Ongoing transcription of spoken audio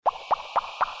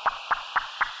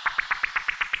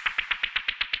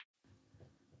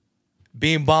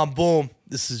Beam Bomb Boom.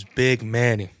 This is Big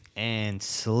Manny. And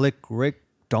Slick Rick,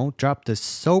 don't drop the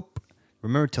soap.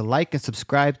 Remember to like and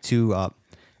subscribe to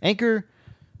Anchor,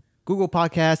 Google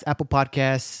Podcasts, Apple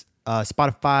Podcasts,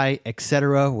 Spotify,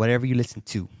 etc. Whatever you listen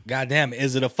to. Goddamn,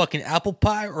 is it a fucking apple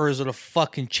pie or is it a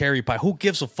fucking cherry pie? Who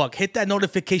gives a fuck? Hit that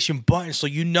notification button so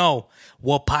you know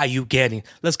what pie you getting.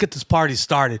 Let's get this party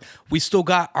started. We still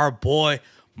got our boy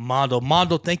Mondo.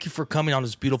 Mondo, thank you for coming on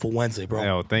this beautiful Wednesday, bro.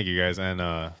 Yo, thank you guys. And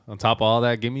on top of all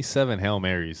that, give me 7 Hail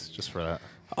Marys just for that.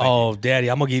 Oh, daddy,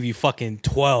 I'm gonna give you fucking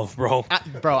 12, bro.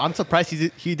 Bro, I'm surprised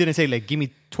he didn't say like give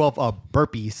me 12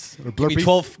 burpees. Or Give me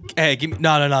 12. Hey, give me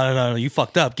no. You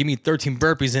fucked up. Give me 13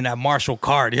 burpees in that Marshall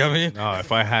card. You know what I mean? No,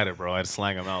 if I had it, bro, I'd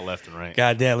slang them out left and right.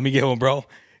 Goddamn, let me get one, bro.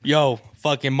 Yo,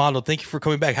 fucking Mondo, thank you for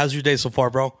coming back. How's your day so far,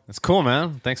 bro? It's cool,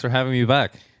 man. Thanks for having me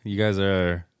back. You guys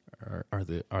are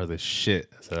the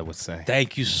shit, as I would say.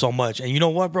 Thank you so much. And you know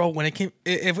what, bro? When it came,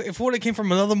 if it would have came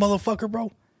from another motherfucker,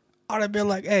 bro, I'd have been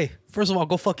like, hey, first of all,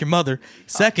 go fuck your mother.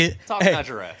 Second, Talking out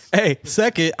your ass. Hey,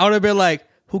 second, I would have been like,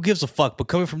 who gives a fuck? But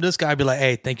coming from this guy, I'd be like,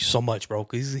 hey, thank you so much, bro.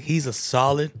 Because he's a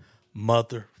solid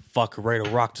motherfucker ready to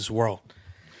rock this world.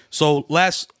 So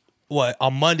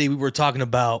on Monday, we were talking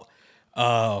about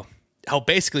how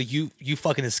basically you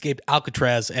fucking escaped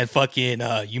Alcatraz and fucking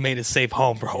you made it safe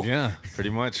home, bro. Yeah, pretty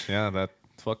much. Yeah,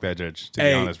 fuck that judge, to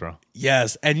be honest, bro.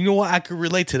 Yes. And you know what? I could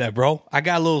relate to that, bro. I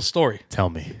got a little story. Tell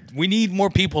me. We need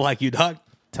more people like you, dog.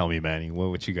 Tell me, Manny.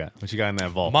 What you got? What you got in that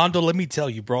vault? Mondo, let me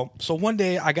tell you, bro. So one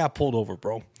day I got pulled over,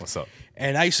 bro. What's up?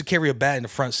 And I used to carry a bat in the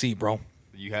front seat, bro.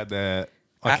 You had that.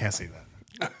 I can't say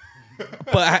that.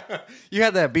 But You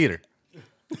had that beater.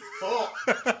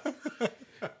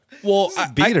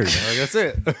 beater. That's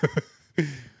it.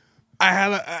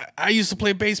 I used to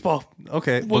play baseball.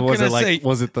 Okay. What was can it I say?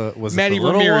 Was it the Manny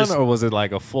little Ramirez. one or was it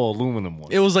like a full aluminum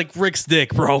one? It was like Rick's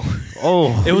dick, bro.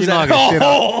 Oh, It was you're that-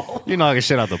 knocking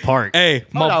shit out the park. Hey,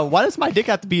 Why does my dick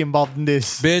have to be involved in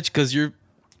this? bitch, because you're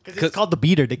It's called the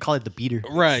beater. They call it the beater.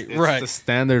 right. It's the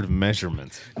standard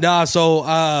measurement. Nah, so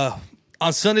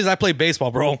on Sundays I play baseball,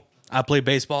 bro. I play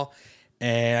baseball,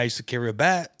 and I used to carry a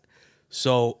bat.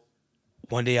 So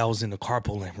one day I was in the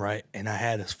carpool lane, right, and I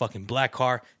had this fucking black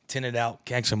car, tinted out,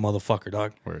 gangster motherfucker,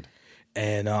 dog. Word.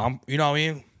 And you know what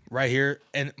I mean, right here.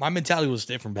 And my mentality was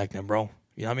different back then, bro.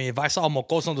 You know what I mean? If I saw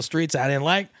Mocos on the streets I didn't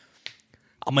like,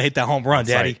 I'm gonna hit that home run,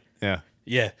 daddy. Yeah.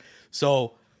 Yeah.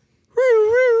 So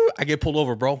I get pulled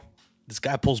over, bro. This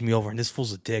guy pulls me over, and this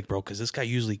fool's a dick, bro, because this guy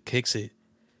usually kicks it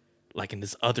like in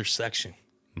this other section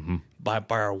by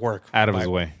our work. Out of his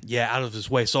way. Yeah, out of his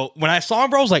way. So when I saw him,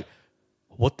 bro, I was like,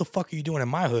 what the fuck are you doing in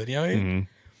my hood? You know what I mean?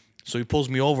 So he pulls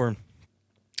me over,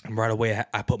 and right away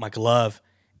I put my glove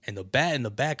and the bat in the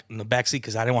back seat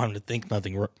because I didn't want him to think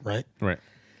nothing, right? Right.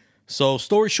 So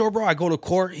story short, bro, I go to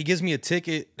court. He gives me a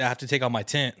ticket that I have to take off my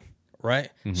tent, right?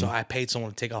 So I paid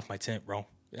someone to take off my tent, bro.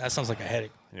 That sounds like a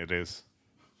headache. It is.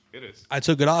 It is. I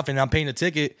took it off and I'm paying the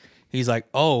ticket. He's like,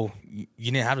 oh, you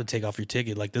didn't have to take off your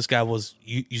ticket. Like this guy was,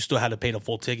 you still had to pay the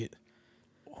full ticket,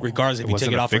 regardless if you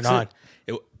take it off or not.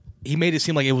 He made it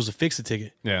seem like it was a fix-it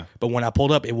ticket. Yeah. But when I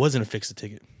pulled up, it wasn't a fix-it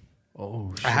ticket.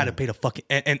 Oh, shit. I had to pay the fucking,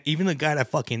 and even the guy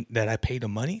that I paid the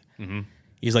money,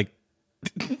 he's like,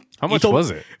 How much was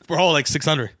it? bro? Like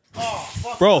 600,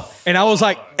 bro. And I was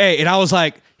like,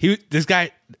 this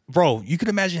guy, bro. You can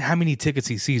imagine how many tickets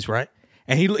he sees, right?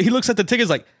 And he looks at the tickets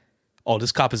like, oh,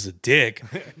 this cop is a dick.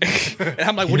 And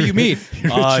I'm like, what do you mean?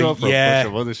 Show up for a bunch Yeah,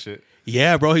 of other shit.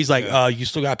 yeah, bro. He's like, you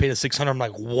still got to pay the 600. I'm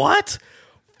like, what?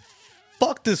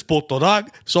 Fuck this puto,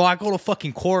 dog. So I go to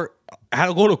fucking court. I had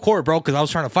to go to court, bro, because I was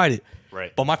trying to fight it.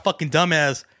 Right. But my fucking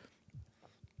dumbass,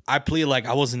 I pleaded like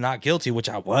I was not guilty, which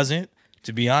I wasn't,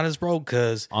 to be honest, bro,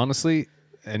 because... Honestly,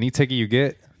 any ticket you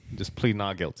get, just plead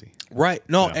not guilty. Right.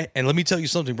 No, Yeah. and let me tell you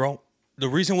something, bro. The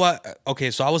reason why... Okay,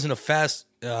 so I was in a fast...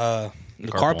 the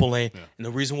carpool lane. Yeah. And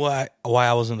the reason why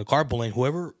I was in the carpool lane,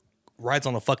 whoever rides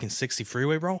on the fucking 60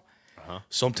 freeway, bro,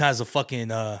 sometimes the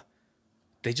fucking...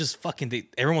 They just fucking,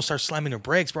 everyone starts slamming their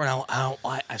brakes, bro. And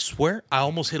I swear, I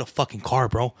almost hit a fucking car,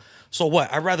 bro. So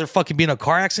what? I'd rather fucking be in a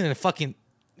car accident than fucking...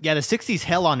 Yeah, the 60s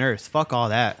hell on earth. Fuck all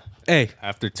that. Hey,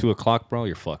 After 2 o'clock, bro,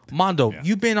 you're fucked. Mondo,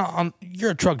 you've been on...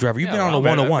 You're a truck driver. You've been on the I've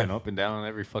been 101. up and down on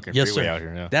every fucking Yes, freeway sir. out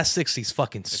here. Yeah. That 60's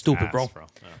fucking stupid, ass, bro. bro.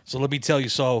 Yeah. So let me tell you.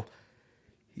 So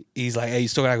he's like, hey, you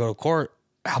still gotta go to court.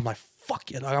 I'm like,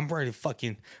 fuck yeah, dog, I'm ready to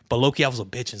fucking... But low-key, I was a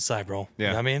bitch inside, bro. Yeah. You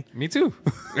know what I mean? Me too.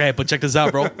 Hey, but check this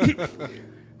out, bro.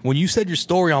 When you said your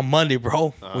story on Monday,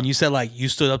 bro, when you said, like, you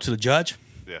stood up to the judge,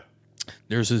 Yeah.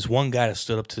 there's this one guy that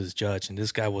stood up to this judge, and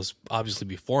this guy was obviously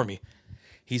before me.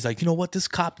 He's like, you know what? This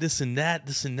cop, this and that.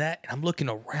 And I'm looking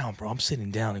around, bro. I'm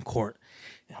sitting down in court.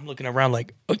 And I'm looking around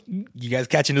like, oh, you guys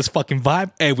catching this fucking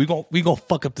vibe? Hey, we gonna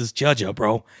fuck up this judge up,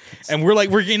 bro. And we're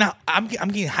getting out. I'm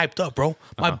getting hyped up, bro.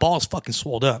 My balls fucking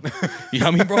swelled up. You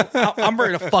know what I mean, bro? I'm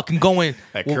ready to fucking go in.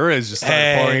 That courage just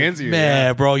started pouring into you. Man,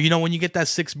 Yeah. bro. You know when you get that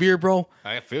 6 beer, bro?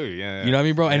 I feel you. Yeah. You know what I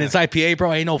mean, bro? And it's IPA,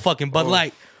 bro. Ain't no fucking Bud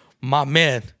Light. My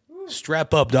man,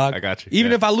 strap up, dog. I got you.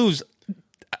 Even Yeah. if I lose,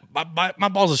 my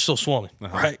balls are still swollen,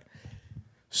 right?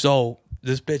 So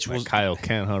this bitch was Kyle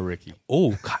Ken, huh, Ricky?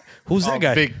 oh, who's that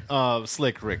guy? Big,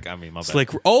 Slick Rick. I mean, my bad.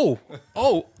 Slick. Oh,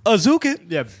 Azuka.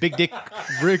 Yeah, Big Dick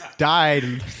Rick died.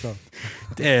 And stuff.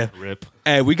 Damn. Rip.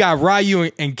 Hey, we got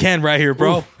Ryu and Ken right here,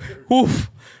 bro.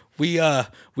 Oof. We got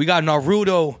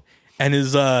Naruto and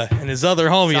his other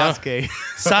homie, Sasuke.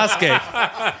 Sasuke.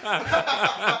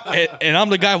 and I'm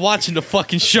the guy watching the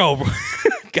fucking show, bro.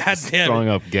 God damn it. Throwing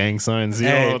up gang signs. You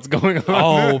Hey. know what's going on?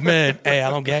 Oh man, hey, I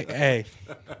don't get. Hey,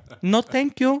 no,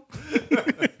 thank you.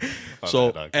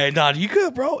 So, bad, dog. hey, nah, you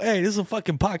good, bro? Hey, this is a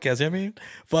fucking podcast. You know what I mean,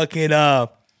 fucking.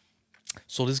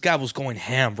 So this guy was going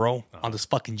ham, bro, on this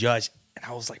fucking judge, and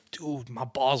I was like, dude, my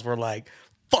balls were like,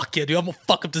 fuck yeah, dude, I'm gonna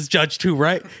fuck up this judge too,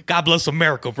 right? God bless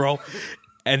America, bro.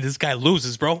 And this guy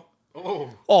loses, bro.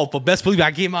 Oh, but best believe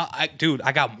I gave him out.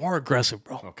 I got more aggressive,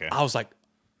 bro. Okay. I was like,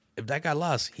 if that guy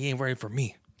lost, he ain't ready for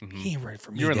me. He ain't ready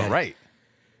for me. You're in the Daddy. right.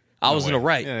 I was in the way.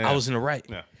 right. Yeah, yeah. I was in the right.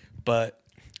 Yeah. But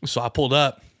so I pulled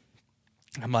up.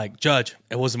 I'm like, Judge,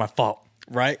 it wasn't my fault,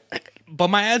 right? But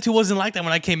my attitude wasn't like that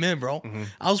when I came in, bro.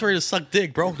 I was ready to suck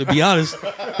dick, bro, to be honest.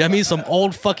 That means some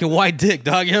old fucking white dick,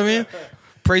 dog. You know what I mean?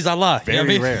 Praise Allah. You know what I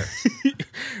Very mean? rare.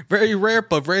 Very rare,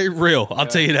 but very real. I'll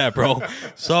tell you that, bro.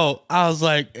 So I was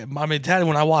like, my mentality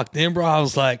when I walked in, bro, I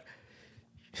was like,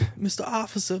 Mr.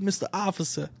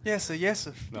 Officer. Yes, sir. Yes,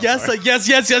 sir. No, Yes, sorry.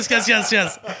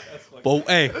 yes. But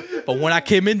hey, but when I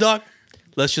came in, dog,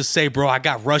 let's just say, bro, I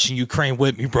got Russian Ukraine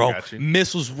with me, bro. Got you.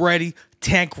 Missiles ready,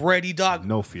 tank ready, dog.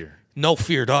 No fear. No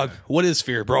fear, dog. What is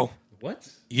fear, bro? What?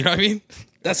 You know what I mean?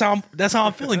 That's how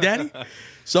I'm feeling, Daddy.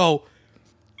 So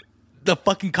the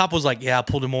fucking cop was like, yeah, I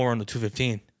pulled him over on the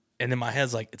 215. And in my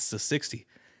head's like, it's the 60.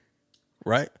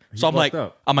 Right? So I'm like,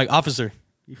 fucked up. officer.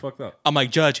 You fucked up. I'm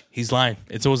like, Judge, he's lying.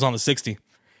 It was on the 60.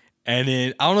 And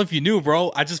then I don't know if you knew,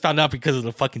 bro. I just found out because of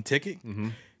the fucking ticket.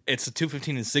 It's the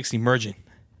 215 and 60 merging.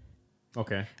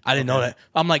 Okay. I didn't know that.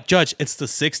 I'm like, Judge, it's the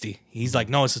 60. He's like,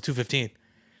 no, it's the 215.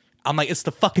 I'm like, it's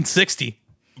the fucking 60.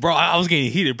 Bro, I was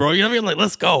getting heated, bro. You know what I mean? Like,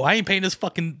 let's go. I ain't paying this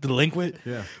fucking delinquent.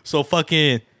 Yeah. So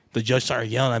fucking the judge started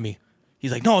yelling at me.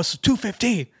 He's like, no, it's the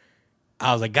 215.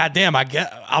 I was like, God damn, I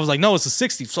was like, no, it's the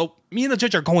 60. So me and the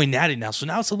judge are going at it now. So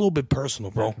now it's a little bit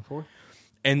personal, bro.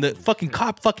 And the fucking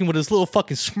cop fucking with his little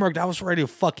fucking smirk, I was ready to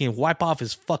fucking wipe off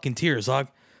his fucking tears, dog,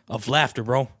 of laughter,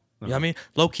 bro. You know what I mean?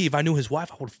 Low key, if I knew his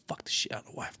wife, I would have fucked the shit out of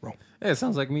the wife, bro. Yeah, it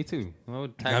sounds like me too. I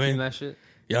would tag I mean- team that shit.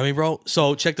 You know what I mean, bro?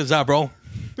 So check this out, bro.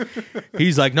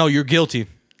 He's like, no, you're guilty.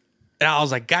 And I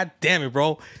was like, God damn it,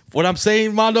 bro. What I'm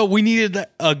saying, Mondo, we needed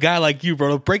a guy like you, bro,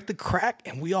 to break the crack,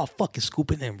 and we all fucking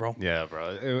scooping in, bro. Yeah,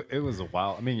 bro. It was a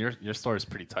while. I mean, your story's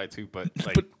pretty tight too, but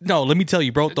like, But no, let me tell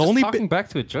you, bro. The just only talking back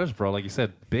to a judge, bro, like you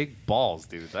said, big balls,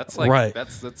 dude. That's like Right.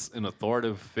 that's an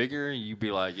authoritative figure. You'd be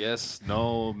like, yes,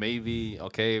 no, maybe,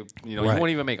 okay. You know, Right. you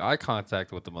won't even make eye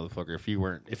contact with the motherfucker if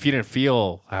you didn't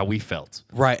feel how we felt.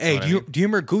 right. Hey, what I do you mean?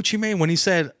 remember Gucci Mane when he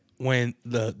said when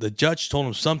the judge told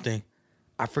him something?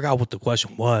 I forgot what the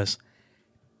question was,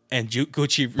 and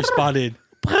Gucci responded,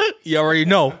 "You already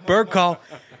know, bird call."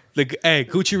 Hey,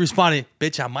 Gucci responded,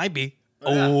 "Bitch, I might be."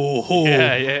 Oh,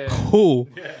 Yeah. who?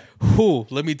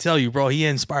 Let me tell you, bro. He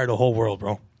inspired the whole world,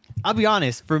 bro. I'll be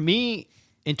honest. For me,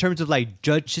 in terms of like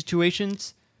judge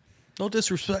situations, No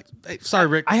disrespect. Hey, sorry,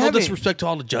 Rick. I No haven't- disrespect to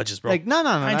all the judges, bro. like no,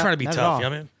 I ain't trying to be not at tough. all. You know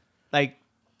what I mean? Like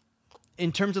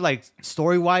in terms of like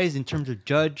story wise, in terms of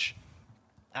judge,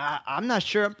 I'm not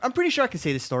sure. I'm pretty sure I can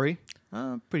say this story.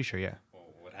 I'm pretty sure, yeah.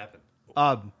 What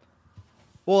happened?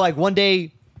 Well, like one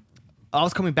day, I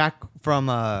was coming back from.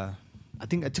 I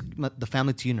think I took the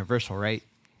family to Universal, right?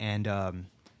 And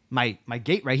my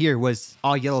gate right here was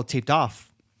all yellow taped off.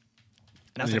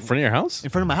 And I was In like, front of your house? in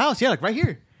front of my house, yeah, like right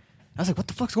here. I was like, "What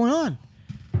the fuck's going on?"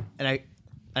 And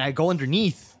I go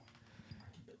underneath.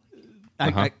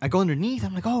 I go underneath.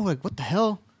 I'm like, "Oh, like what the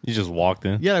hell?" You just walked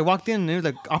in. Yeah, I walked in and there was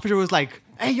like officer was like,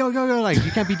 "Hey, yo, like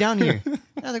you can't be down here." And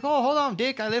I was like, "Oh, hold on,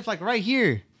 Dick. I live like right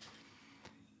here."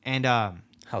 And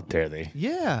How dare they?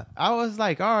 yeah, I was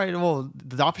like, "All right." Well,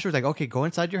 the officer was like, "Okay, go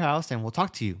inside your house and we'll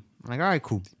talk to you." I'm like, "All right,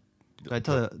 cool." So I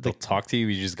tell They'll talk to you.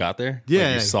 You just got there. Yeah, Like,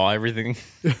 you like- saw everything.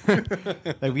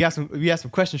 like we have some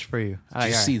questions for you. I'm like,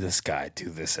 you "All right." see this guy do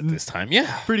this at this time?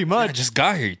 Yeah, Pretty much. I just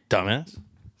got here, you dumbass.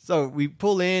 So we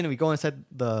pull in and we go inside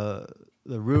the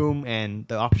room, and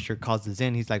the officer calls us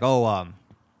in. He's like, "Oh,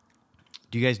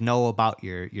 do you guys know about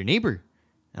your neighbor?"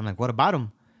 I'm like, "What about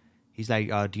him?" He's like,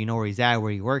 "Do you know where he's at,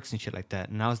 where he works, and shit like that?"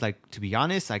 And I was like, "To be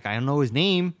honest, like I don't know his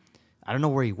name, I don't know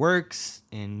where he works,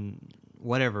 and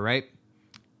whatever, right?"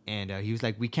 And he was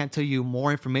like, "We can't tell you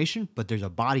more information, but there's a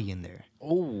body in there."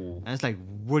 Oh, And it's like,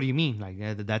 "What do you mean? Like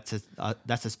that's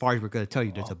as far as we're gonna tell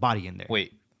you. There's a body in there."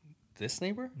 wait, this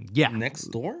neighbor? Yeah. next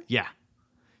door? Yeah.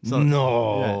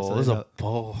 No, yeah, so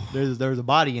there's there's there's a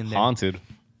body in there. haunted.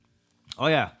 Oh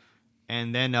yeah,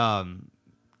 and then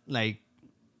like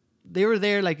they were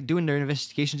there like doing their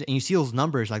investigations, and you see those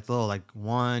numbers like the little like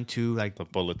 1, 2, like The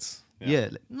bullets. yeah,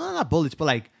 like, no, not bullets, but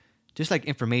like just like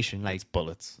information, like It's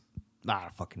bullets. I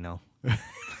don't fucking know.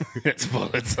 It's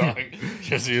bullets.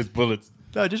 Just use bullets.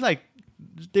 No, just like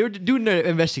they were doing their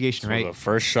investigation, So right? the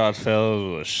first shot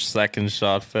fell. The second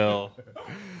shot fell.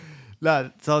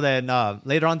 No, so then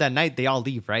later on that night they all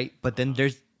leave, right? But then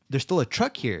there's still a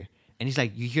truck here, and he's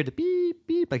like, you hear the beep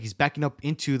beep, like he's backing up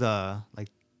into the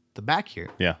back here.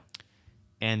 Yeah.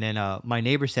 And then my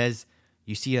neighbor says,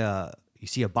 you see a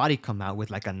body come out with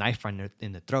like a knife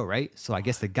in the throat, right? So I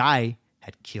guess the guy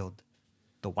had killed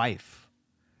the wife.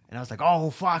 And I was like,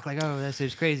 oh fuck, like oh that's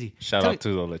just crazy. Shout out to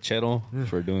the lechero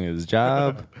for doing his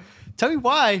job. Tell me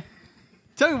why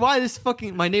this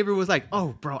fucking my neighbor was like, oh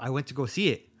bro, I went to go see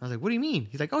it. I was like, what do you mean?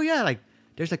 He's like, oh yeah, like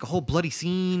there's like a whole bloody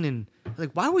scene, and I was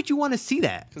like, why would you want to see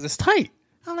that? Because it's tight.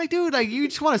 I'm like, dude, like you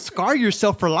just want to scar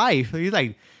yourself for life. He's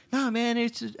like, nah, man,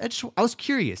 I was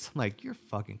curious. I'm like, you're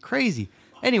fucking crazy.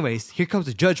 Anyways, here comes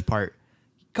the judge part.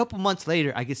 A couple months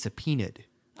later, I get subpoenaed.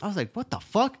 I was like, what the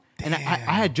fuck? And I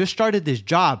had just started this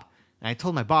job, and I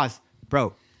told my boss,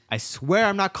 bro, I swear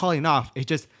I'm not calling off. It's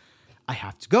just I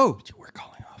have to go. You were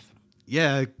calling off.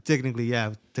 Yeah, technically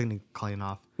calling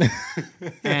off.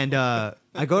 And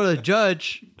I go to the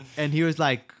judge, and he was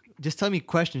like, just tell me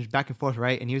questions back and forth,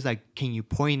 right? And he was like, can you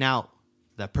point out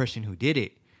the person who did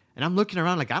it? And I'm looking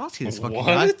around like, I don't see this fucking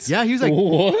guy. What? Yeah, he was like,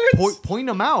 What? point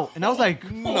him out. And I was like,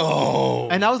 No.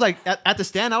 and I was like, at the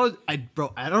stand,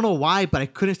 bro, I don't know why, but I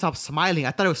couldn't stop smiling.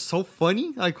 I thought it was so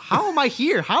funny. Like, how am I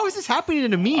here? How is this happening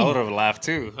to me? I would have laughed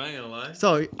too. I ain't gonna lie.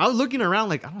 So I was looking around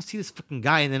like, I don't see this fucking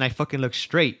guy. And then I fucking look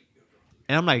straight.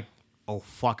 And I'm like, oh,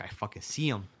 fuck, I fucking see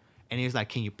him. And he was like,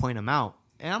 can you point him out?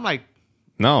 And I'm like,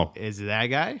 No. is it that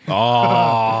guy?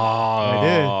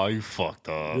 Oh, you fucked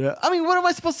up. Yeah. I mean, what am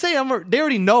I supposed to say? They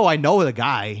already know I know the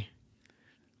guy.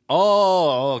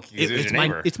 Oh, okay.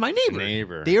 It's my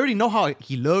neighbor. They already know how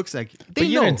he looks. Like, they But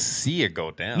you know. didn't see it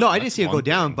go down. No, I didn't That's see it go one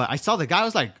down, thing. but I saw the guy. I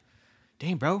was like,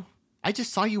 dang, bro, I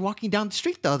just saw you walking down the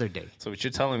street the other day. So what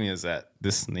you're telling me is that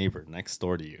this neighbor next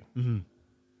door to you,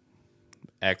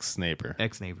 ex-neighbor,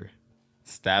 Ex-neighbor.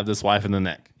 stabbed his wife in the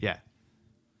neck. Yeah.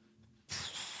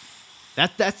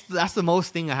 That's the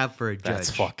most thing I have for a judge.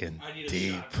 That's fucking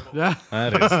deep. Yeah.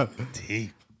 That is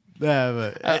deep.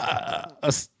 Yeah, but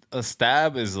A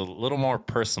stab is a little more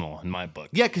personal in my book.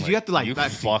 yeah, because you have to like you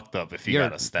fucked up if you you're,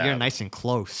 got a stab. You're nice and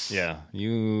close. Yeah,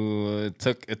 it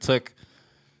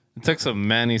took some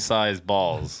Manny-sized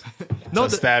balls No,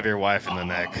 to stab your wife in the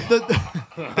neck. The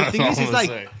thing is, I'm is gonna like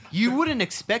say. you wouldn't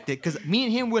expect it because me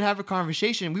and him would have a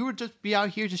conversation. We would just be out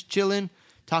here just chilling,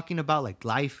 talking about like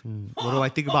life and what do I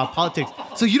think about politics.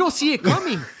 So you don't see it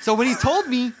coming. So when he told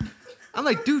me, I'm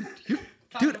like, dude,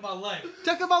 Talking about life.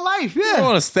 talk about life, You don't yeah,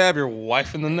 want to stab your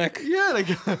wife in the neck. yeah. Like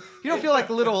you don't feel like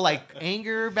a little like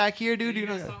anger back here, dude. You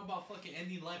know, Talking about fucking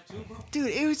ending life too, bro. dude,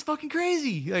 it was fucking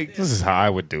crazy. Like This is how I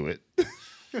would do it.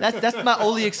 that's my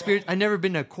only experience. I never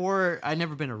been to court. I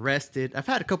never been arrested. I've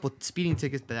had a couple speeding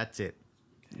tickets, but that's it.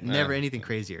 Never anything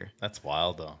crazier. That's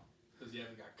wild, though. Because you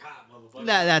haven't got caught, motherfucker.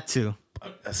 That too.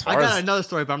 As I far got as another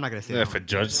story, but I'm not gonna say. if That a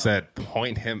judge said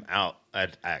point him out,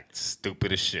 I'd act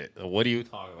stupid as shit. What are you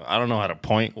talking about? I don't know how to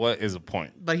point. What is a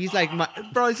point? But he's like,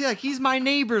 he's my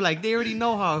neighbor. Like they already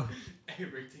know how. Hey,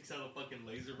 Rick takes out a fucking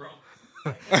laser, bro.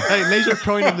 Hey, laser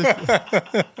pointing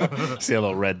this. See a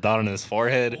little red dot on his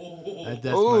forehead.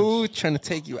 That's Ooh, trying to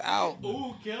take you out.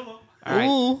 Ooh, kill him. All right.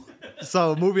 Ooh.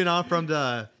 So moving on from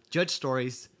the judge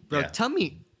stories, bro. Yeah. Tell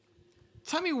me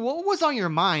what was on your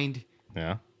mind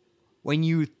Yeah. when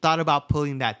you thought about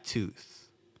pulling that tooth?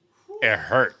 It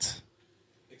hurt.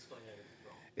 Explain that,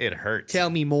 bro. It hurts. Tell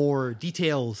me more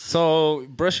details. So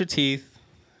brush your teeth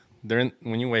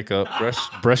when you wake up.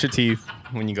 Brush your teeth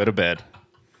when you go to bed.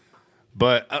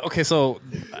 But okay, so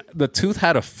the tooth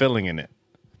had a filling in it,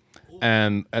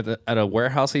 and at a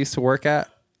warehouse I used to work at,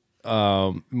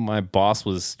 my boss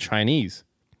was Chinese,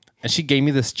 and she gave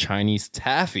me this Chinese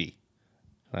taffy,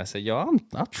 and I said, "Yo,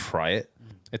 I'll try it."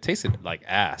 It tasted like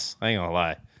ass. I ain't gonna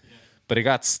lie, but it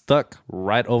got stuck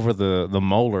right over the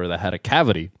molar that had a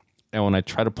cavity. And when I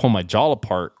tried to pull my jaw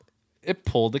apart, it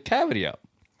pulled the cavity out.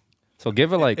 So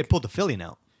give it like It pulled the filling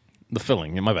out. the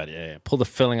filling. Yeah, my bad. Yeah. Pull the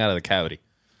filling out of the cavity.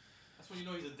 That's when you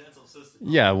know he's a dental assistant.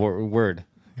 Yeah, word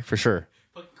for sure.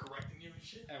 Fucking correcting you and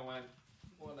shit. And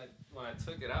when I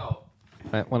took it out,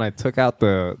 when I took out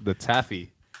the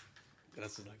taffy,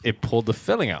 it pulled the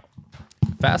filling out.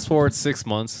 Fast forward 6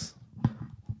 months,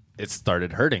 it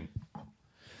started hurting.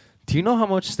 Do you know how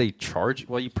much they charge?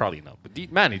 Well, you probably know.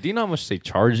 But Manny, do you know how much they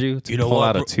charge you to You know pull what,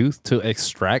 out a bro? tooth, to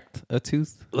extract a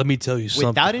tooth Let me tell you something.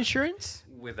 Without insurance?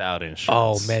 without Oh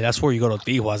insurance? man, that's where you go to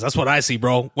Tijuas. That's what I see,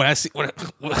 bro. When I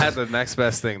had the next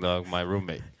best thing, dog. My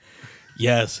roommate.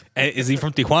 yes, is he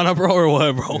from Tijuana, bro, or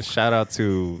what, bro? Shout out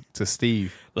to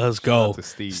Steve. Let's go, out to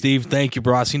Steve. Steve, thank you,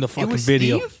 bro. I seen the fucking was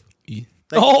video. Steve?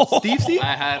 Like, oh, Steve?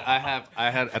 I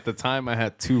had at the time I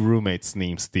had 2 roommates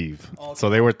named Steve, so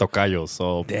they were tocayos.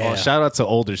 So Damn. shout out to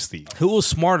older Steve. who was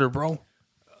smarter, bro?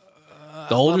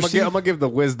 The older I'm Steve. gonna give the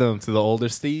wisdom to the older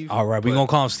Steve. All right, we gonna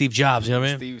call him Steve Jobs. You know what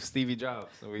I mean? Stevie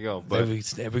Jobs. There we go. There But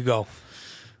there we go.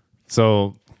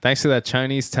 so thanks to that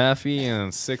Chinese taffy,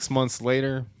 and 6 months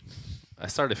later, I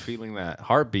started feeling that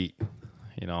heartbeat,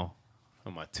 on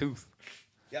my tooth.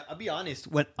 Yeah, I'll be honest.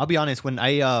 When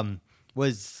I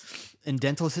was in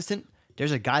dental assistant,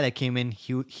 there's a guy that came in.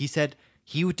 He said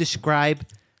he would describe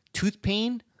tooth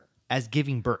pain as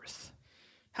giving birth.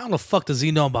 How the fuck does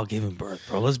he know about giving birth,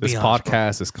 bro? Let's This be honest. Bro.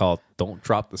 podcast is called "Don't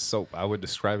Drop the Soap." I would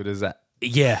describe it as that.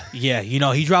 Yeah. He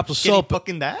dropped the Getting soap.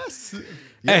 fucking the ass.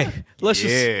 Hey, let's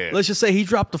Yeah. just say he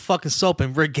dropped the fucking soap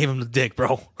and Rick gave him the dick,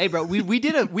 bro. Hey, bro, we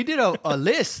did a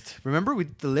list. Remember we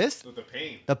did the list, The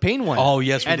pain. the pain one. Oh,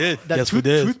 yes, we And did. the Yes, we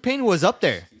did. Tooth pain was up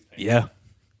there. Yeah.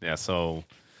 Yeah. So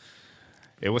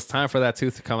it was time for that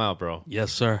tooth to come out, bro.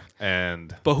 Yes, sir.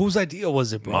 And But whose idea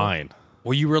was it, bro? mine.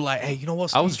 Where you were like, hey, you know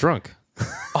what? I was drunk.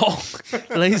 Oh,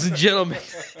 ladies and gentlemen,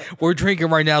 we're drinking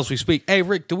right now as we speak. Hey,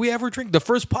 Rick, did we ever drink? The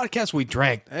first podcast we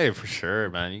drank. Hey, for sure,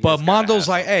 man. You But guys gotta Mondo's have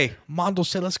like, hey, Mondo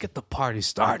said, let's get the party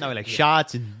started. No, like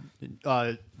shots and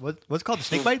what's it called, the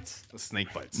snake bites? the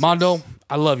snake bites. Mondo,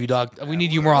 I love you, dog. We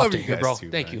need you more I love often you here, guys bro.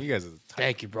 too, Thank man. you. You guys are the type.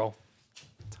 Thank you, bro.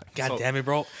 God So- damn it,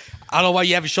 bro. I don't know why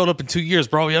you haven't showed up in 2 years,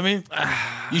 bro. You know what I mean?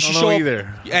 You I should don't show know up.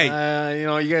 either. Hey,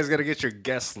 You guys got to get your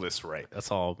guest list right.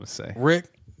 That's all I'm gonna say. Rick.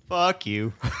 Fuck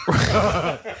you.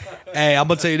 Hey, I'm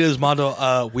gonna tell you this,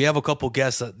 Mondo. We have a couple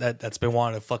guests that's been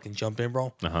wanting to fucking jump in,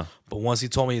 bro. Uh-huh. But once he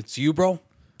told me it's you, bro,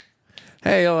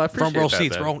 Hey, I appreciate Front row that,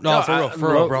 seats, man. bro. No,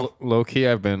 for real, bro. Low key,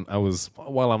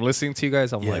 while I'm listening to you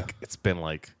guys, I'm like, it's been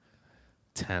like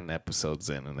 10 episodes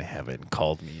in, and they haven't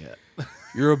called me yet.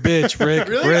 you're a bitch, Rick.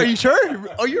 Really? Rick, Are you sure?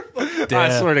 Oh, you're.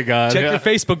 I swear to God. check Yeah. your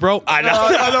Facebook, bro. I know.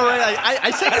 No, right.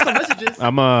 I sent you some messages.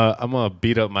 I'm gonna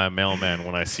beat up my mailman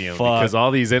when I see him Fuck. because all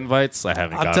these invites I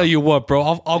haven't. I'll got tell 'em. you what, bro.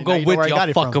 I'll Now go you know with where I you. got I'll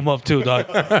it fuck from. him up too, dog.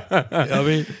 You know what I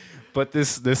mean? But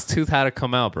this tooth had to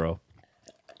come out, bro.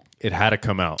 It had to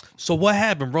come out. So what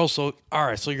happened, bro? So all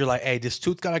right, so you're like, hey, this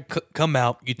tooth gotta come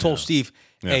out. You told Steve,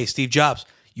 hey, Steve Jobs,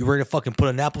 you ready to fucking put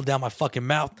an apple down my fucking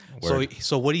mouth? Word.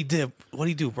 So what he did? What did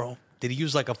he do, bro? Did he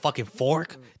use like a fucking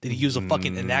fork? Did he use a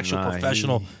fucking an actual Nah,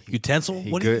 professional utensil?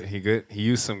 He What good. He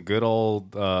used some good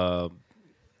old,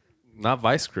 not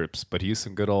vice grips, but he used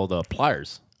some good old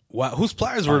pliers. Wow, whose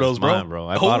pliers were those, bro? Mine,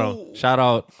 I bought Oh. them. Shout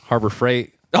out Harbor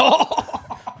Freight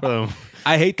for them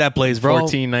I hate that place, bro.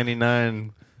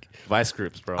 $14.99 vice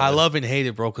grips, bro. I love and hate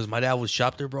it, bro, because my dad was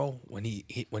shop there, bro. When he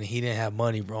didn't have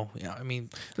money, bro. Yeah, I mean,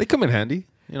 They come in handy.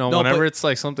 No, whenever but- it's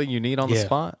like something you need on the Yeah.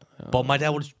 spot. but my dad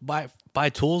would buy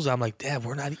tools. I'm like, Dad,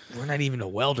 we're not even a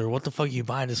welder. What the fuck are you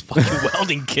buying this fucking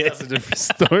welding kit? That's a different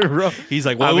story, bro. He's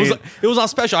like, well, I it mean- was on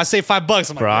special. I saved $5.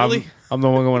 I'm like, Bro, really? I'm the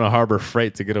one going to Harbor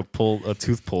Freight to get a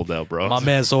tooth pulled out, bro. My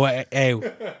man, so hey,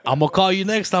 I'm gonna call you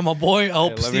next time, my boy. I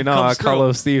hope Let Steve me know. I'll comes call through.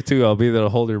 up Steve too. I'll be there to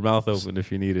hold your mouth open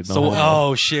if you need it. No So, homo.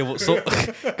 oh shit! Well, so,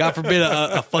 God forbid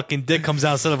a fucking dick comes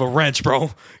out instead of a wrench,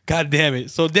 bro. God damn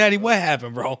it! So, Daddy, what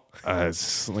happened, bro?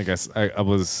 It's like I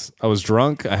was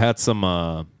drunk. I had some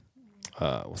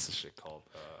what's this shit called?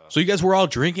 So you guys were all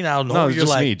drinking out. No, You're just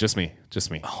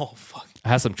like, me. oh fuck! I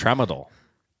had some tramadol.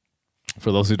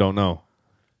 For those who don't know,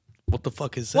 What the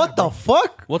fuck is that? What bro? the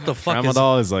fuck? What the fuck is?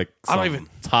 tramadol is like I don't some even-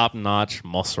 top-notch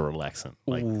muscle relaxant,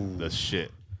 like the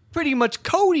shit. Pretty much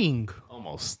coding.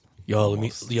 Almost.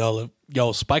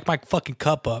 Yo, spike my fucking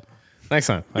cup up. Next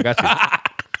time, I got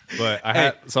you. But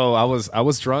I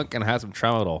was drunk and I had some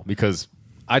tramadol because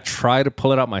I tried to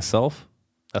pull it out myself.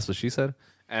 That's what she said,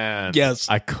 and Yes.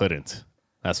 I couldn't.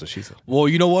 That's what she said. Well,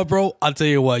 you know what, bro? I'll tell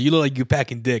you what. You look like you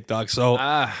packing dick, dog. So,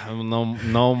 I'm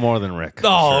no more than Rick.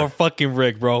 oh, Sure. fucking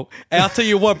Rick, bro. And I'll tell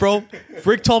you what, bro.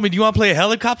 Rick told me, "Do you want to play a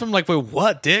helicopter?" I'm like, "Wait,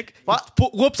 what, dick?" What?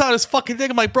 Whoops out his fucking dick.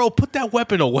 I'm like, "Bro, put that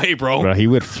weapon away, bro." Bro, he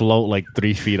would float like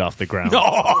 3 feet off the ground.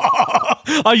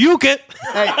 Are you kid?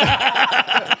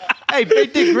 Hey,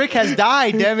 Big Dick Rick has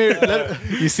died. Damn it!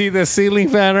 You see the ceiling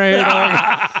fan right here?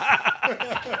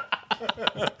 dog?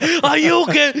 Are you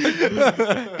kid?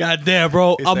 God damn,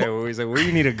 bro. He's like, where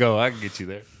you need to go? I can get you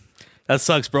there. That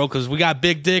sucks, bro. Because we got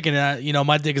big dick, and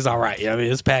my dick is all right. I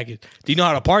mean, it's packaged. Do you know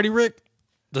how to party, Rick?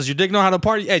 Does your dick know how to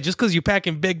party? Hey, just because you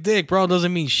packing big dick, bro,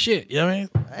 doesn't mean shit. You know what I mean?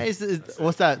 Hey,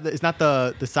 what's that? It's not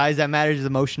the size that matters; it's the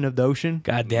motion of the ocean.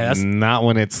 God damn, that's Not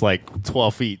when it's like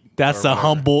 12 feet. that's a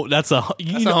humble. That's a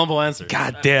humble answer.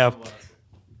 God damn.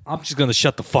 I'm just gonna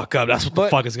shut the fuck up. That's what the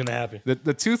But- fuck is gonna happen.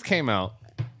 The tooth came out.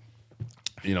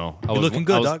 You know, I was looking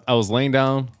good, I was, dog. I was laying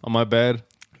down on my bed.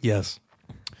 Yes.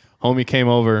 Homie came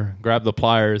over, grabbed the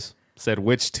pliers, said,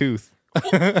 "Which tooth?"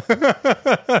 I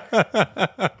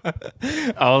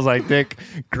was like, "Dick,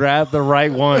 grab the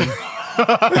right one.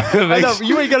 I know,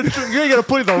 you ain't gonna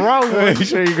put it the wrong way. Make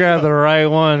sure you grab the right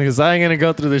one, because I ain't gonna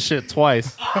go through this shit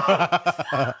twice.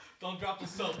 Don't drop the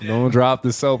soap. Don't drop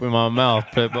the soap in my mouth,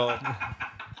 Pitbull."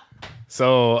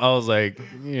 So I was like,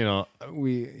 you know, I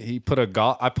put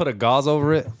a gauze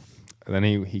over it, and then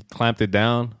he clamped it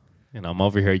down, and I'm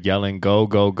over here yelling, "Go,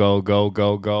 go, go, go,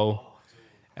 go, go,"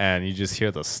 and you just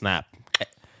hear the snap.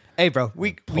 Hey, bro,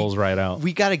 we Pulls right out.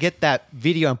 We gotta get that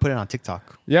video and put it on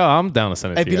TikTok. Yeah, I'm down to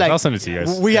send it It'd to be you guys. like I'll send it to you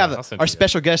guys. We Yeah, have I'll send our it to you guys.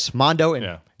 special guest Mondo and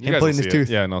Yeah, you him guys putting will his see it. tooth.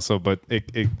 Yeah, no. So, but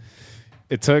it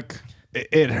took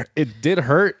it did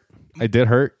hurt. It did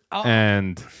hurt,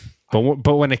 and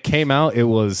but when it came out, it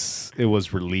was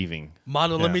relieving.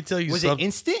 Mono, let Yeah. me tell you Was it something.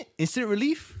 instant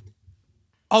relief?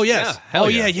 Oh yes. Hell Oh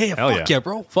yeah. Hell Fuck yeah,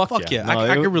 bro. Fuck yeah. No,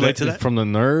 I can relate to that. From the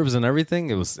nerves and everything.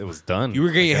 It was done. You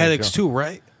were getting Like, headaches go. too,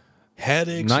 right?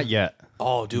 Headaches. Not yet.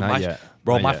 Oh, dude, Not my yet.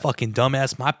 bro, Not my yet. fucking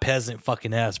dumbass, my peasant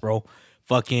fucking ass, bro.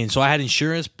 Fucking. So I had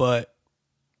insurance, but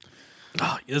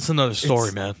it's another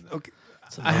story, man. Okay.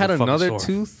 It's I had fucking another story.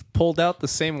 tooth pulled out the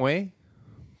same way,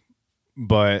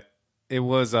 but it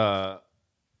was I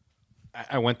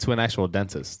went to an actual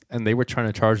dentist, and they were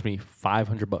trying to charge me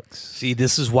 $500. See,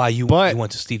 this is why you But-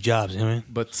 went to Steve Jobs. You know what I mean?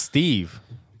 But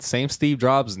same Steve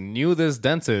Jobs knew this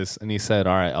dentist, and he said,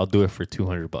 "All right, I'll do it for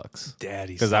 $200."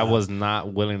 Daddy, Because I was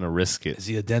not willing to risk it. Is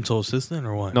he a dental assistant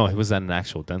or what? No, he was at an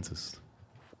actual dentist.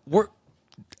 Work.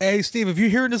 Hey, Steve, if you're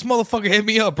hearing this motherfucker, hit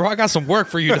me up, bro. I got some work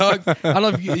for you, dog. I don't know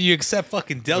if you accept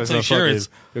fucking Delta insurance.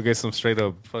 You'll get some straight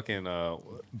up fucking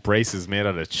braces made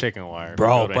out of chicken wire,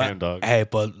 Bro, Go to hand, dog. hey,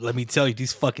 but let me tell you,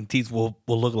 these fucking teeth will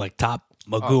look like top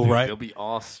Oh, Magoo, dude, right? They'll be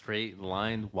all straight,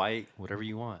 lined, white, whatever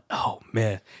you want. Oh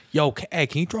man, yo, hey,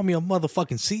 can you draw me a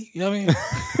motherfucking seat? You know what I mean?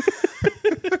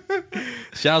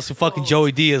 Shout out to fucking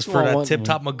Joey Diaz for that tip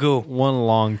top Magoo. One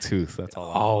long tooth. That's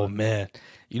all. Oh man,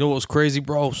 you know what was crazy,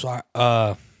 bro? So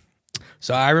I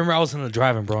remember I was in the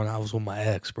driving, bro, and I was with my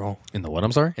ex, bro, In the what?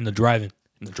 I'm sorry. in the driving,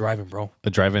 bro. A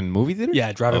drive-in movie theater?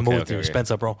 Yeah, driving Okay, movie okay, theater, okay.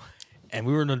 Spencer, bro. And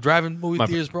we were in the driving movie My-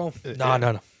 theaters, bro.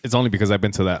 No. It's only because I've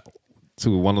been to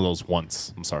one of those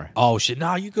once. I'm sorry. Oh shit,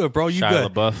 nah, you good, bro? You Shia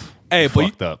good? LaBeouf. Hey, but you-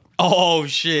 fucked up. Oh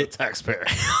shit. Taxpayer.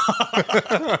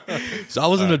 So I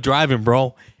was in the driving,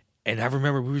 bro, and I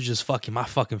remember we were just fucking my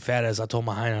fucking fat ass. I told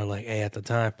my hyena like, hey, at the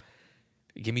time,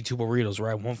 give me 2 burritos,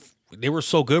 right? They were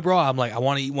so good, bro. I'm like, I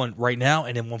want to eat one right now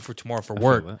and then one for tomorrow for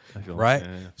work, that. I feel that. right?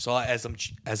 Yeah, yeah. So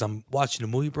as I'm watching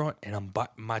the movie, bro, and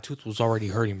my tooth was already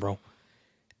hurting, bro,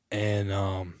 and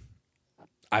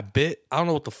I don't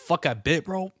know what the fuck I bit,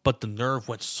 bro, but the nerve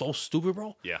went so stupid,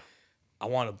 bro. Yeah. I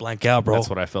wanted to blank out, bro. That's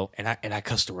what I felt. and I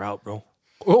cussed her out, bro.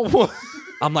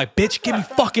 I'm like, bitch, get me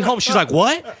fucking home. She's like,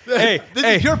 what? Hey, This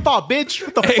hey, is your fault, bitch.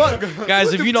 What the hey, fuck?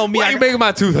 guys, if you know me, Why I you making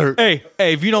my tooth hurt? hey,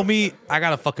 if you know me, I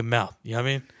got a fucking mouth. You know what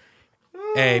I mean?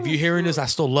 Hey, if you're hearing this, I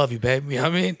still love you, baby. You know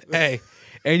what I mean? Hey.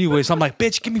 Anyways, I'm like,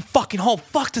 bitch, get me fucking home.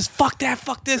 Fuck this, fuck that,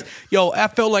 fuck this. Yo, I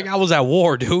felt like I was at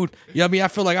war, dude. You know what I mean? I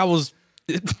feel like I was.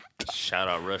 Shout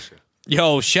out Russia.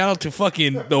 Yo, shout out to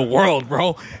fucking the world,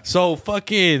 bro. So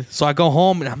I go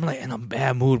home and I'm like in a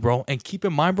bad mood, bro. And keep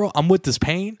in mind, bro, I'm with this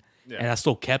pain and I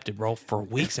still kept it, bro, for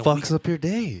weeks and weeks. up your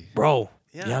day. Bro,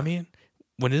 you know what I mean?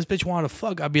 When this bitch wanted to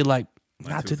fuck, I'd be like,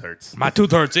 My tooth hurts. My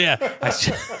tooth hurts, yeah.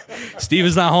 Steve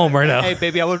is not home right now. Hey,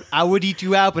 baby, I would eat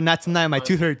you out, but not tonight. My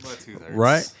tooth hurts.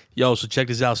 Right? Yo, so check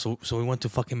this out. So we went to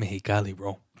fucking Mexicali,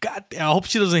 bro. God damn, I hope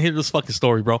she doesn't hear this fucking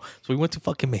story, bro. So we went to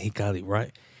fucking Mexicali,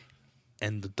 right?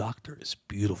 And the doctor is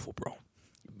beautiful, bro.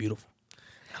 Beautiful.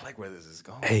 I like where this is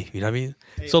going. Hey, you know what I mean?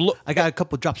 So look, I got a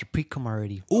couple drops of pre-cum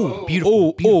already. ooh,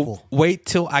 beautiful, beautiful. Wait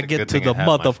till I get Good to thing the I have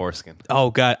my mother. foreskin.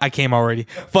 Oh God, I came already.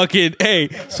 Fucking hey,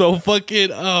 so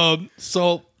fucking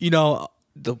so you know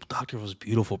the doctor was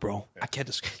beautiful, bro. I can't.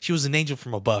 She was an angel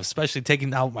from above, especially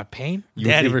taking out my pain. You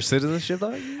Daddy, give her citizenship,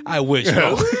 dog? I wish,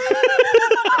 bro.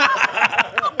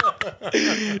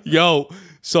 Yo,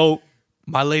 so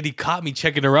my lady caught me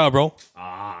checking her out, bro.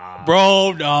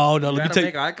 Bro, no, let me tell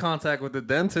you. eye contact with the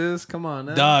dentist. Come on,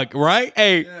 now. Dog, right?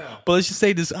 Hey, but let's just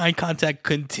say this eye contact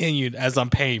continued as I'm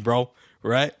paying, bro.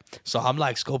 Right? So I'm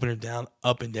like scoping her down,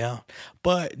 up and down.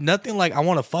 But nothing like I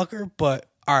want to fuck her. But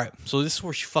all right, so this is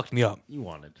where she fucked me up. You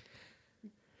wanted.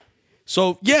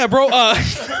 So yeah, bro.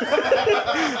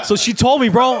 So she told me,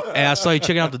 bro, and I started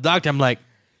checking out the doctor. I'm like,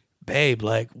 babe,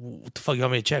 like, what the fuck you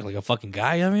want me to check? Like a fucking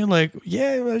guy? I mean, like,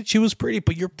 yeah, she was pretty,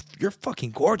 but you're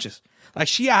fucking gorgeous. Like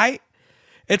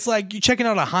it's like you're checking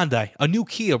out a Hyundai, a new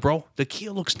Kia, bro. The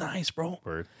Kia looks nice, bro.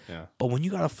 Word. Yeah. But when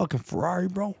you got a fucking Ferrari,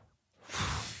 bro,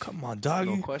 come on, dog.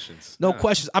 No questions. No Yeah.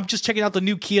 questions. I'm just checking out the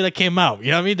new Kia that came out.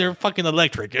 You know what I mean? They're fucking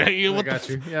electric. You know what got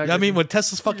the you. f- Yeah, I you know what I got mean? you. When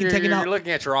Tesla's fucking taking You're out.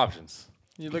 looking at your options.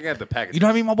 You're looking at the package. You know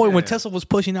what I mean, my boy? Yeah, When yeah. Tesla was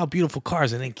pushing out beautiful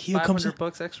cars, and then Kia comes in,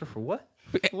 $500 extra for what?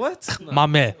 What? No. my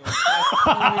man. Move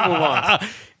on.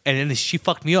 And then she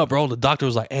fucked me up, bro. The doctor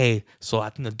was like, "Hey," so I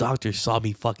think the doctor saw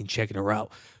me fucking checking her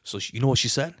out. So you know what she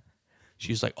said?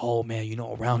 She's like, "Oh man, you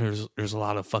know around here there's a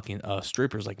lot of fucking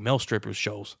strippers, like male strippers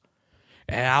shows."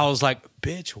 And I was like,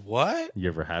 "Bitch, what? You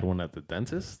ever had one at the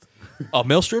dentist? A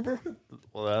male stripper?"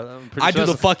 Well, I'm pretty I sure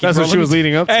do the fucking. That's bro. what Let she me- was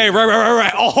leading up to. Hey,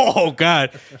 right. Oh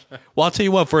God. Well, I'll tell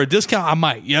you what. For a discount, I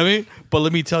might. You know what I mean? But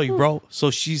let me tell you, bro.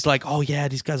 So she's like, "Oh yeah,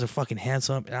 these guys are fucking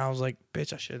handsome," and I was like,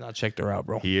 "Bitch, I should not checked her out,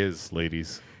 bro." He is,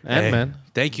 ladies and Hey, men.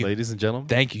 thank you. ladies and gentlemen.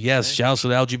 Thank you. Yes, shout out to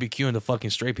the LGBTQ and the fucking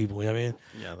straight people. You know what I mean?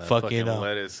 Yeah, that fucking. fucking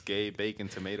lettuce, gay, bacon,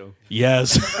 tomato.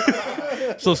 Yes.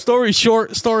 So story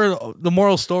short, the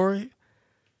moral story.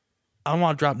 I don't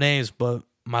want to drop names, but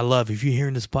my love, if you're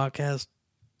hearing this podcast,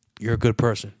 you're a good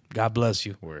person. God bless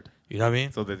you. Word. You know what I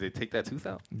mean? So did they take that tooth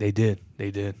out? They did.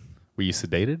 Were you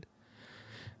sedated?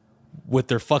 With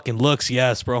their fucking looks,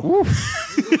 yes, bro.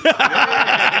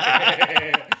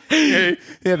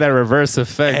 Yeah, that reverse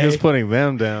effect. Hey. Just putting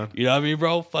them down. You know what I mean,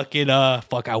 bro? Fucking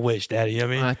fuck, I wish, daddy. You know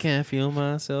what I mean? I can't feel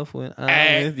myself when I'm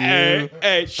Hey, with you.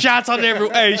 hey, shots on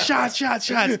everyone. Hey, shots.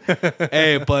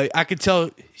 Hey, but I could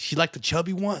tell she liked the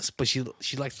chubby ones, but she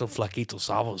likes the flaquitos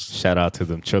salvos. Shout out to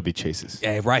them chubby chases.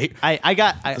 Yeah, right.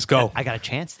 Let's go. I got a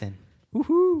chance then.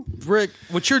 Rick,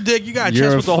 with your dick, you got a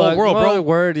chance with the whole world, bro.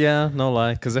 Word, yeah, no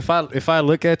lie. Because if I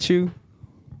look at you,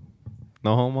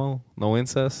 no homo, no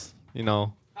incest. You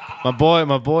know, my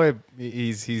boy,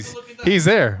 he's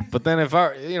there. But then if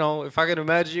I could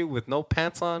imagine you with no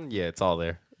pants on, yeah, it's all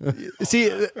there. See,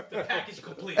 Package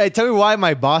complete. hey, tell me why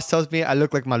my boss tells me I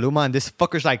look like Maluma, and this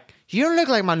fucker's like, you don't look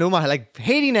like Maluma, like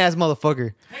hating ass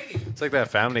motherfucker. It's like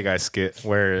that Family Guy skit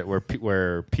where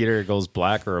Peter goes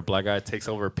black, or a black guy takes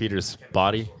over Peter's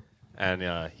body,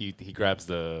 and he grabs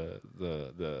the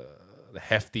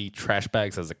hefty trash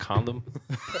bags as a condom.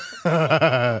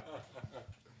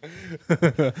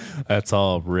 That's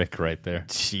all Rick right there.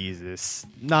 Jesus.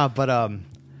 Nah, but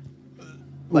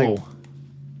like, Whoa.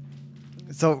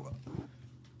 so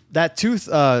that tooth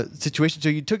situation. So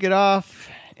you took it off,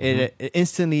 it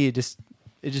instantly it just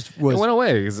was. It went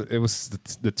away. It was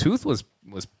the tooth was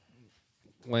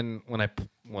when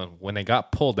it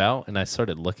got pulled out and I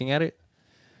started looking at it.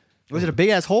 Was it a big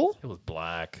ass hole? It was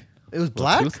black. It was The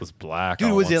black. tooth was black. Dude,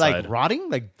 on was one it like side. rotting?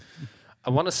 Like, I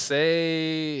want to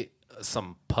say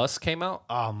some pus came out.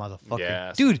 oh motherfucker,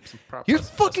 Yeah, dude, some proper you're pus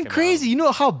fucking came crazy. You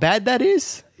know how bad that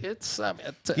is. It's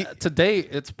today.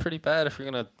 It's pretty bad if you're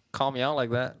gonna call me out like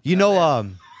that. You know,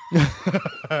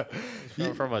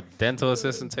 From a dental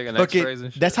assistant taking fucking, X-rays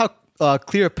and shit. that's how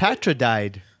Cleopatra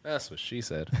died. That's what she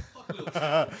said.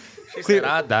 She said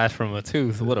I died from a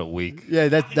tooth. What a week. Yeah,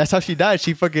 that's how she died.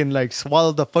 She fucking like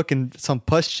swallowed the fucking some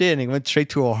pus shit and it went straight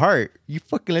to her heart. You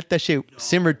fucking let that shit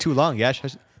simmer too long. Yeah,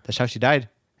 that's how she died.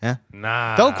 Yeah.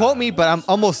 Nah. Don't quote me, but I'm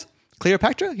almost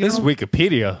Cleopatra. You This is know?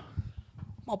 Wikipedia.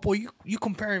 My boy, you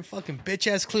comparing fucking bitch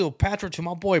ass Cleopatra to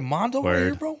my boy Mondo right here,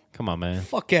 Word. bro? Come on, man.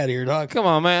 Fuck out of here, dog. Come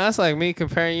on, man. That's like me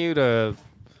comparing you to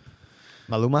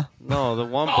Maluma. the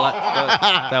one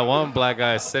black that one black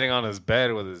guy sitting on his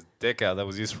bed with his dick out that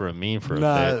was used for a meme for a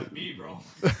Nah, bit. Me, bro.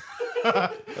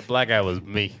 The black guy was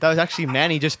me. that was actually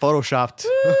Manny just photoshopped.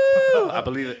 I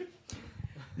believe it.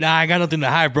 Nah, I got nothing to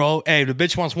hide, bro. Hey, the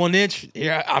bitch wants 1 inch.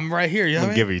 Yeah, I'm right here. You know I'll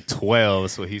what I give mean? you 12.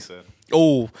 That's what he said.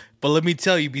 Oh, but let me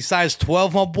tell you, besides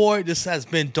 12, my boy, this has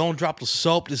been Don't Drop the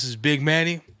Soap. This is Big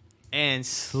Manny. And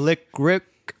Slick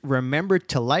Rick. week. Remember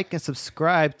to like and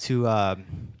subscribe to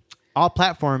all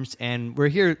platforms. And we're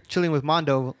here chilling with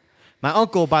Mondo, my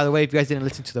uncle, by the way, if you guys didn't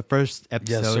listen to the first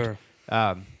episode. Yes,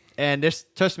 sir. And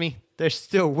trust me, there's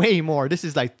still way more. This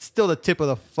is like still the tip of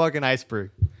the fucking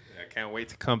iceberg. I can't wait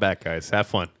to come back, guys. Have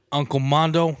fun. Uncle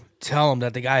Mondo, tell him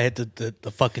that the guy hit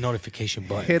the fucking notification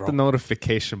button. Hit bro. the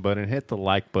notification button, hit the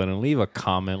like button, leave a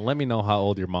comment. Let me know how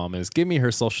old your mom is. Give me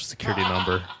her social security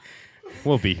number.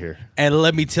 We'll be here. And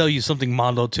let me tell you something,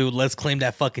 Mondo, too. Let's claim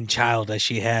that fucking child that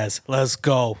she has. Let's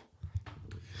go.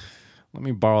 Let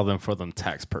me borrow them for them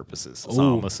tax purposes. That's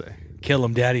all I'm going to say. Kill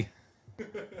him, daddy.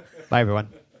 Bye, everyone.